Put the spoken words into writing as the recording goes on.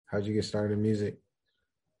How'd you get started in music?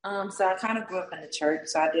 So I kind of grew up in the church,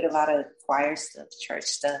 so I did a lot of choir stuff, church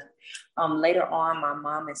stuff. Later on, my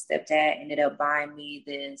mom and stepdad ended up buying me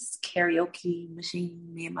this karaoke machine,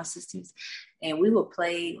 me and my sisters, and we would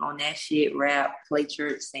play on that shit, rap, play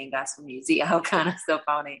church, sing gospel music, all kind of stuff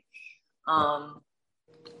on it. Um,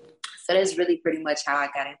 so that's really pretty much how I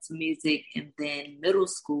got into music. And then middle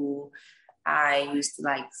school, I used to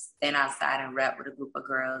like stand outside and rap with a group of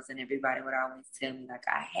girls, and everybody would always tell me like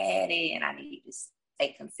I had it and I need to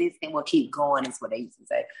stay consistent. Well, keep going is what they used to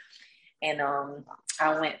say. And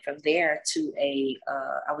I went from there to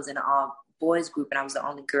I was in an all boys group and I was the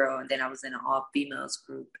only girl, and then I was in an all females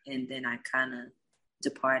group, and then I kind of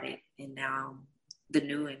departed, and now I'm the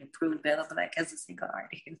new and improved Bella Blaq as a single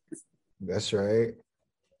artist. That's right.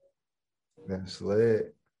 That's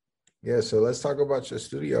lit. Yeah, so let's talk about your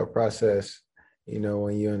studio process.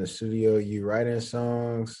 When you're in the studio, you writing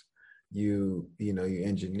songs, you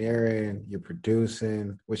engineering, you're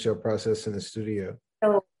producing. What's your process in the studio?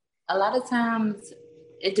 So a lot of times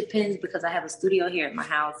it depends because I have a studio here at my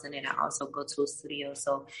house, and then I also go to a studio.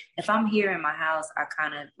 So if I'm here in my house, I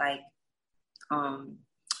kind of like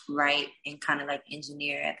write and kind of like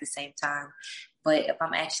engineer at the same time. But if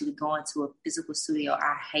I'm actually going to a physical studio,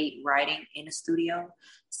 I hate writing in a studio.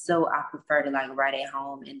 So I prefer to like write at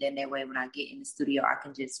home. And then that way, when I get in the studio, I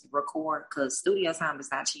can just record because studio time is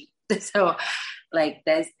not cheap. So like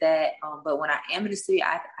that's that. But when I am in the studio,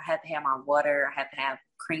 I have to have my water. I have to have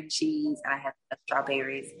cream cheese, and I have to have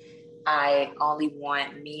strawberries. I only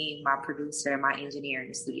want me, my producer, and my engineer in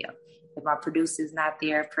the studio. If my producer's not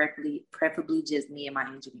there, preferably just me and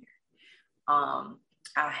my engineer.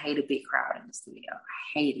 I hate a big crowd in the studio.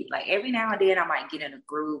 I hate it. Like every now and then I might get in a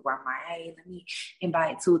groove where I'm like, hey, let me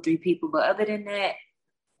invite 2 or 3 people. But other than that,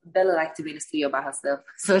 Bella likes to be in the studio by herself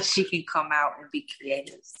so she can come out and be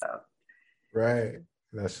creative. So Right.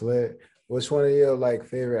 That's lit. What's one of your like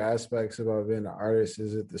favorite aspects about being an artist?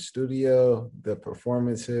 Is it the studio, the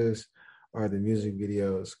performances, or the music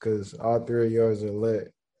videos? Because all 3 of yours are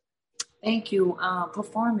lit. thank you.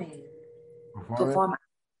 Performing. Performing? Performing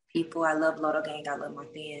people. I love Lotto Gang. I love my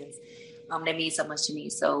fans. That means so much to me.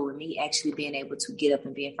 So with me actually being able to get up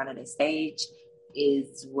and be in front of the stage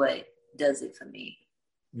is what does it for me.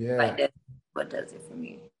 Yeah. Like that's what does it for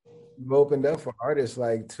me. You've opened up for artists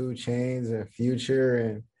like 2 Chainz and Future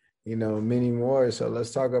and many more. So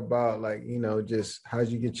let's talk about like, just how'd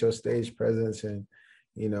you get your stage presence and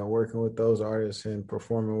working with those artists and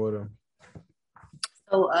performing with them.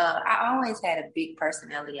 So I always had a big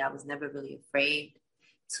personality. I was never really afraid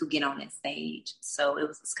to get on that stage. So it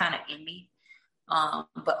was kind of in me.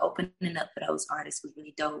 But opening up for those artists was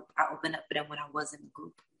really dope. I opened up for them when I was in the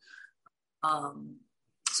group.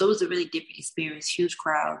 So it was a really different experience, huge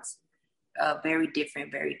crowds, very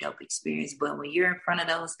different, very dope experience. But when you're in front of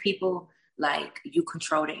those people, like you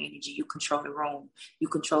control the energy, you control the room, you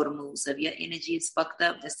control the mood. So if your energy is fucked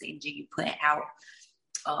up, that's the energy you put out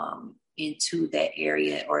into that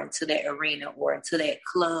area or into that arena or into that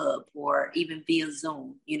club or even via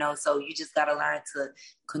Zoom, so you just got to learn to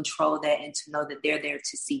control that and to know that they're there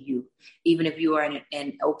to see you. Even if you are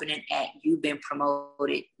an opening act, you've been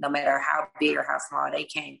promoted, no matter how big or how small, they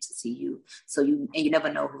came to see you. So you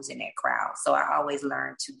never know who's in that crowd. So I always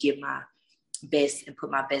learn to give my best and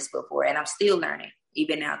put my best foot forward. And I'm still learning.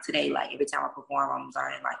 Even now today, like every time I perform, I'm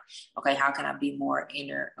learning like, okay, how can I be more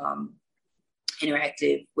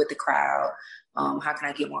interactive with the crowd? How can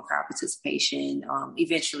I get more crowd participation?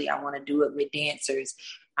 Eventually I want to do it with dancers.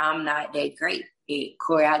 I'm not that great at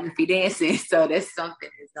choreography dancing, so that's something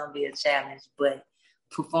that's gonna be a challenge, but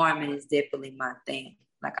performing is definitely my thing.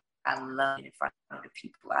 Like I love it in front of the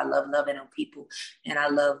people. I love loving on people, and I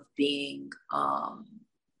love being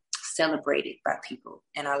celebrated by people,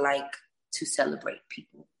 and I like to celebrate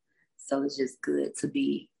people. So it's just good to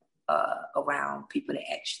be around people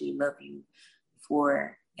that actually love you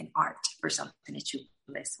for an art, for something that you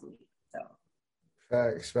bless with. So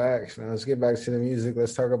Facts. Now let's get back to the music.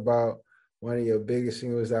 Let's talk about one of your biggest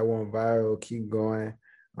singles that went viral, Keep Going.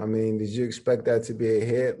 I mean, did you expect that to be a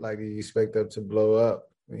hit? Like, did you expect that to blow up,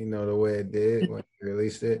 the way it did when you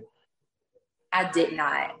released it? I did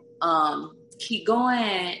not. Keep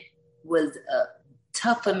Going was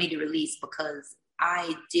tough for me to release because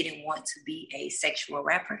I didn't want to be a sexual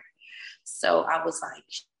rapper. So I was like,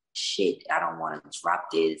 shit, I don't want to drop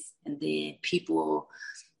this and then people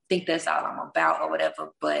think that's all I'm about or whatever.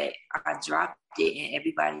 But I dropped it and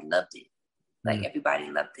everybody loved it. Like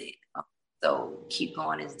everybody loved it. So Keep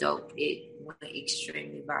Going is dope. It went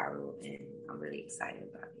extremely viral, and I'm really excited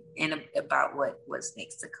about it and about what's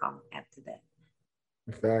next to come after that.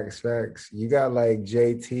 Facts. You got like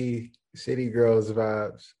JT City Girls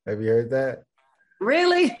vibes. Have you heard that?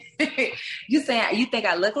 Really? You saying you think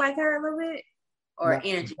I look like her a little bit? Or No, it's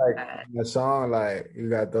energy like wise? the song, like you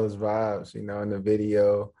got those vibes, in the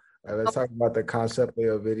video. Let's talk about the concept of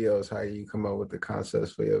your videos, how you come up with the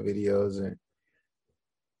concepts for your videos, and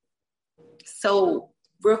So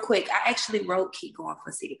real quick, I actually wrote "Keep Going"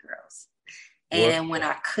 for City Girls, what. and when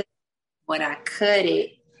I cut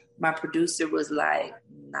it, my producer was like,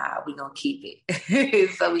 "Nah, we gonna keep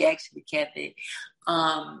it." So we actually kept it.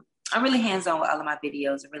 I'm really hands-on with all of my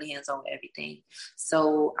videos. I'm really hands-on with everything.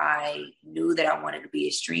 So I knew that I wanted to be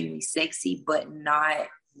extremely sexy, but not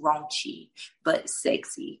raunchy, but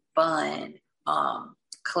sexy, fun,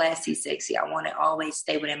 classy, sexy. I want to always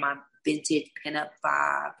stay within my vintage pinup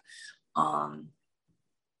vibe. Um,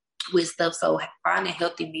 with stuff. So finding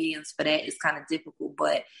healthy mediums for that is kind of difficult,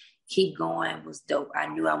 but Keep Going was dope. I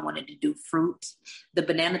knew I wanted to do fruit. The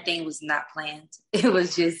banana thing was not planned. It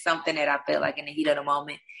was just something that I felt like in the heat of the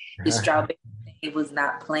moment. The strawberry thing was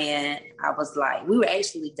not planned. I was like, we were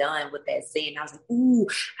actually done with that scene. I was like, ooh,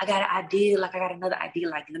 I got an idea. Like I got another idea.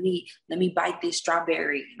 Like let me bite this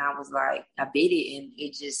strawberry. And I was like, I bit it and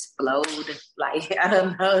it just flowed. Like I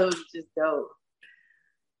don't know. It was just dope.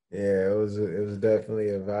 Yeah, it was definitely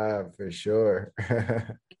a vibe for sure.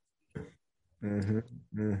 hmm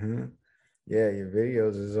hmm Yeah, your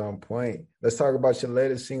videos is on point. Let's talk about your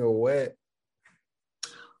latest single, Wet.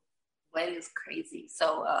 What is crazy?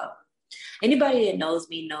 So anybody that knows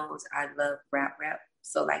me knows I love rap.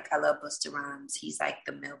 So like I love Busta Rhymes. He's like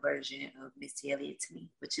the male version of Missy Elliott to me,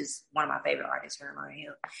 which is one of my favorite artists from Lauryn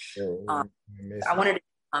Hill. Um, I wanted to pay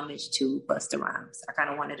homage to Busta Rhymes. I kind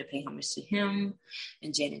of wanted to pay homage to him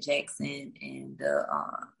and Janet Jackson and the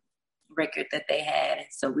record that they had. And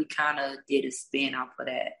so we kind of did a spin off of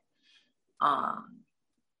that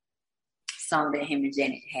song that him and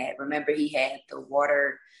Janet had. Remember, he had the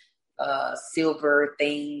water silver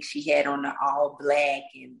thing she had on the all black,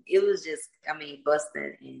 and it was just, I mean,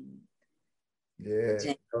 busted and Yeah,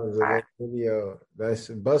 Janet. that was a lit video. That's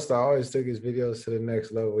Busta always took his videos to the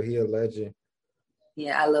next level. He a legend.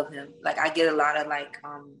 Yeah, I love him. Like I get a lot of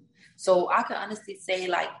so I can honestly say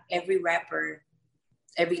like every rapper,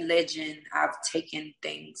 every legend, I've taken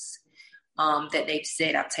things that they've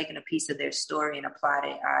said. I've taken a piece of their story and applied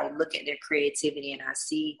it. I look at their creativity and I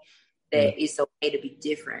see Mm. that it's okay to be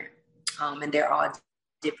different. And they're all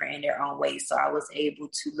different in their own ways. So I was able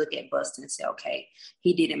to look at Busta and say, okay,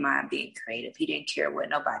 he didn't mind being creative. He didn't care what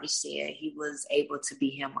nobody said. He was able to be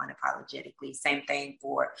him unapologetically. Same thing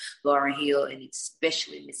for Lauryn Hill and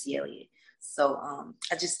especially Missy Elliott. So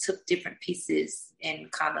I just took different pieces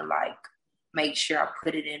and kind of like make sure I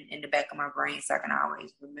put it in the back of my brain so I can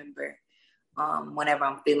always remember whenever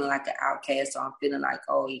I'm feeling like an outcast or I'm feeling like,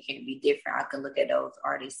 oh, you can't be different, I can look at those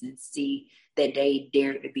artists and see that they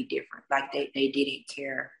dared to be different. Like they didn't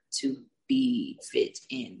care to be fit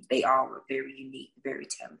and they all were very unique, very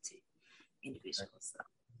talented individuals. So.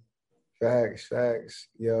 Facts.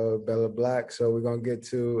 Yo, Bella Blaq. So we're gonna get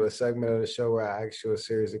to a segment of the show where I ask you a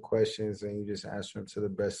series of questions and you just answer them to the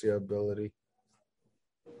best of your ability.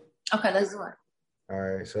 Okay, let's do it. All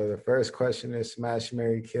right. So the first question is smash,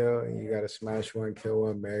 marry, kill, and you got to smash one, kill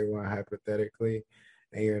one, marry one, hypothetically.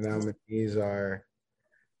 And your nominees are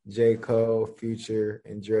J. Cole, Future,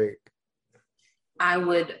 and Drake. I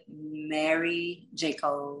would marry J.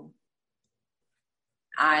 Cole.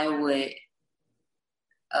 I would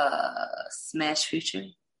smash Future.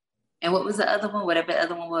 And what was the other one? Whatever the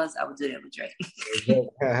other one was, I would do that with Drake.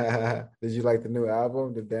 Did you like the new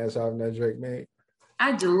album, the dance album that Drake made?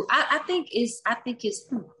 I do. I think it's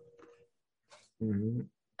Mm-hmm.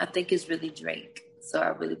 I think it's really Drake. So I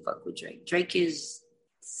really fuck with Drake. Drake is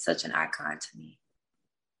such an icon to me.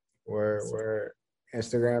 Where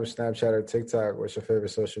Instagram, Snapchat, or TikTok, what's your favorite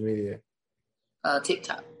social media?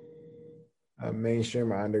 TikTok.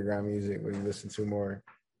 Mainstream or underground music, what you listen to more?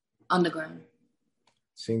 Underground.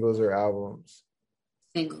 Singles or albums?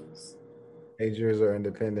 Singles. Majors or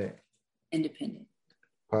independent? Independent.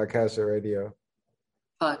 Podcast or radio?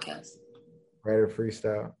 Podcast. Writer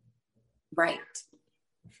freestyle? Right.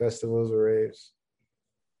 Festivals or raves?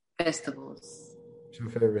 Festivals. What's your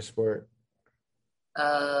favorite sport?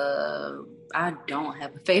 I don't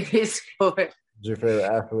have a favorite sport. What's your favorite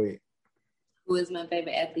athlete? Who is my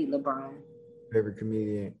favorite athlete? LeBron. Favorite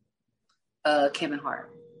comedian? Kevin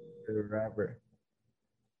Hart. Favorite rapper?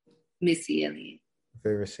 Missy Elliott.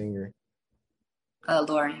 Favorite singer?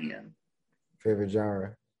 Lauryn Hill. Favorite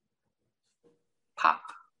genre? Pop.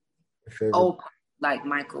 Favorite? Oh, like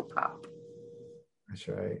Michael Pop. That's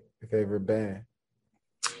right. Favorite band?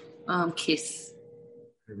 Kiss.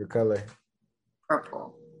 Favorite color?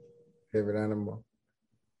 Purple. Favorite animal?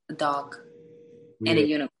 a dog, We and a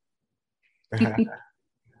unicorn.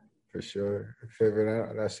 for sure. Favorite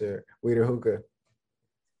animal, that's it. Weed or hookah?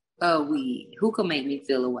 Weed. Who could make me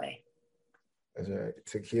feel away? That's right.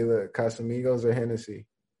 Tequila, Casamigos or Hennessy?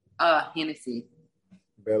 Hennessy.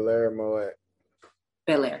 Bel Air or Moet?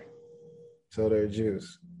 Bel Air. Soda or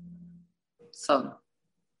juice? So,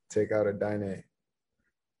 Take out or dine in?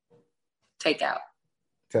 take out.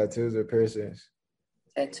 Tattoos or piercings?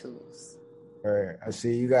 Tattoos. All right. I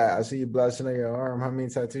see you blasting on your arm. How many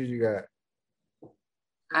tattoos you got?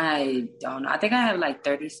 I don't know. I think I have like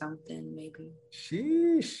 30 something, maybe.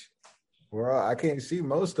 Sheesh. Well, I can't see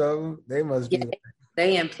most of them. They must be. Yeah,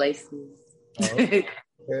 they in places. Oh, okay.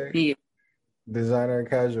 Yeah. Designer or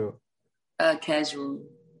casual? Casual.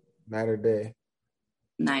 Night or day?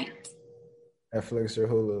 Night. Netflix or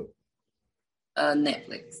Hulu?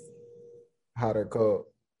 Netflix. Hot or cold?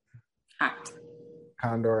 Hot.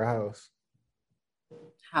 Condo or house?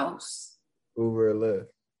 House. Uber or Lyft?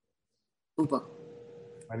 Uber.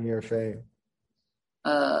 Money or fame?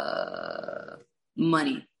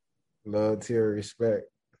 Money. Loyalty or respect?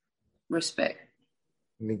 Respect.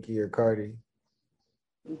 Nicki or Cardi?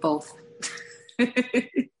 Both.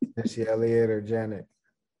 Missy Elliott or Janet?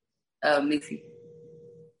 Missy.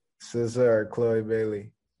 SZA or Chloe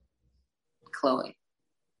Bailey? Chloe.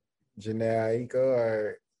 Janae Aiko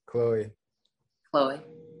or Chloe? Chloe.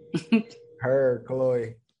 Her or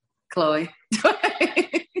Chloe? Chloe.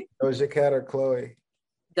 Doja Cat or Chloe?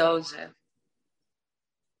 Doja.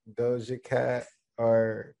 Doja Cat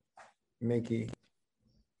or Nicki?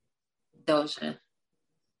 Doja.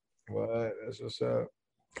 What? That's what's up.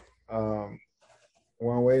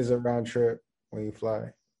 One way is a round trip when you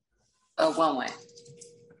fly. One way.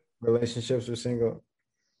 Relationships or single?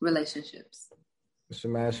 Relationships.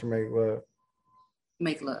 Smash or make love?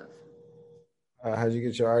 Make love. How'd you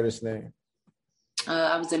get your artist name?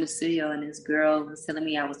 I was in the studio and this girl was telling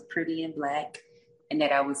me I was pretty and black and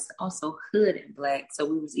that I was also hood and black. So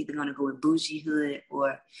we was either going to go with bougie hood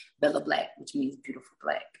or Bella Blaq, which means beautiful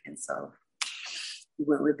black. And so we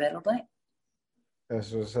went with Bella Blaq.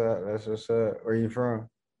 That's what's up. That's what's up. Where you from?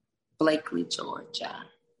 Blakely, Georgia.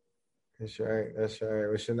 That's right. That's right.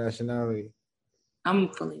 What's your nationality?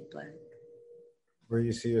 I'm fully black. Where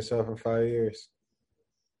you see yourself in 5 years?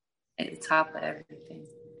 At the top of everything.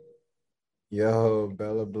 Yo,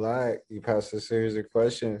 Bella Blaq, you passed a series of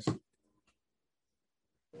questions.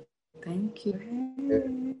 Thank you.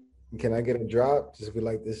 Yeah. Can I get a drop? Just be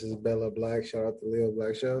like, this is Bella Blaq. Shout out to Leo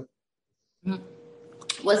Black Show. Mm-hmm.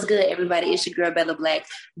 What's good, everybody? It's your girl, Bella Blaq.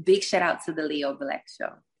 Big shout out to the Leo Black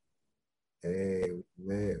Show. Hey,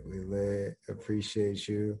 we lit. Appreciate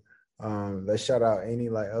you. Let's shout out any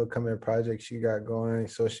like upcoming projects you got going,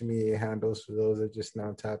 social media handles for those that just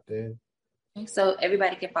now tapped in. So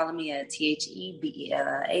everybody can follow me at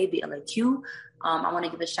TheBellaBlaq. I want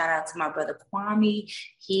to give a shout out to my brother Kwame.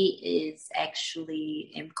 He is actually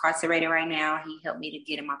incarcerated right now. He helped me to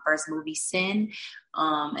get in my first movie, Sin.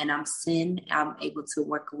 And I'm Sin. I'm able to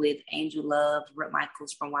work with Angel Love, Rick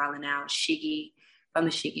Michaels from Wildin' Out, Shiggy from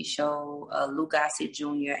the Shiggy Show, Lou Gossett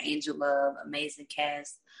Jr., Angel Love, amazing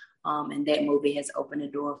cast. And that movie has opened the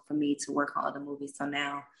door for me to work on other movies. So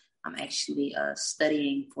now I'm actually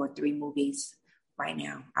studying for 3 movies right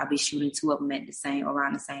now. I'll be shooting 2 of them at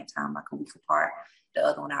around the same time, like a week apart. The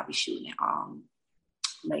other one I'll be shooting in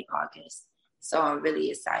late August. So I'm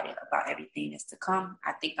really excited about everything that's to come.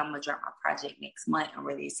 I think I'm gonna drop my project next month. I'm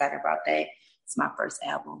really excited about that. It's my first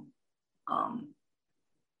album.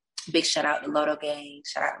 Big shout out to Loto Gang.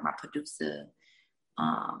 Shout out to my producer.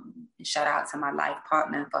 And shout out to my life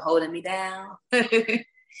partner for holding me down. Yeah.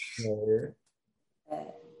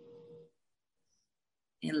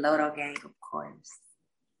 And Loto Gang, of course.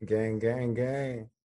 Gang, gang, gang.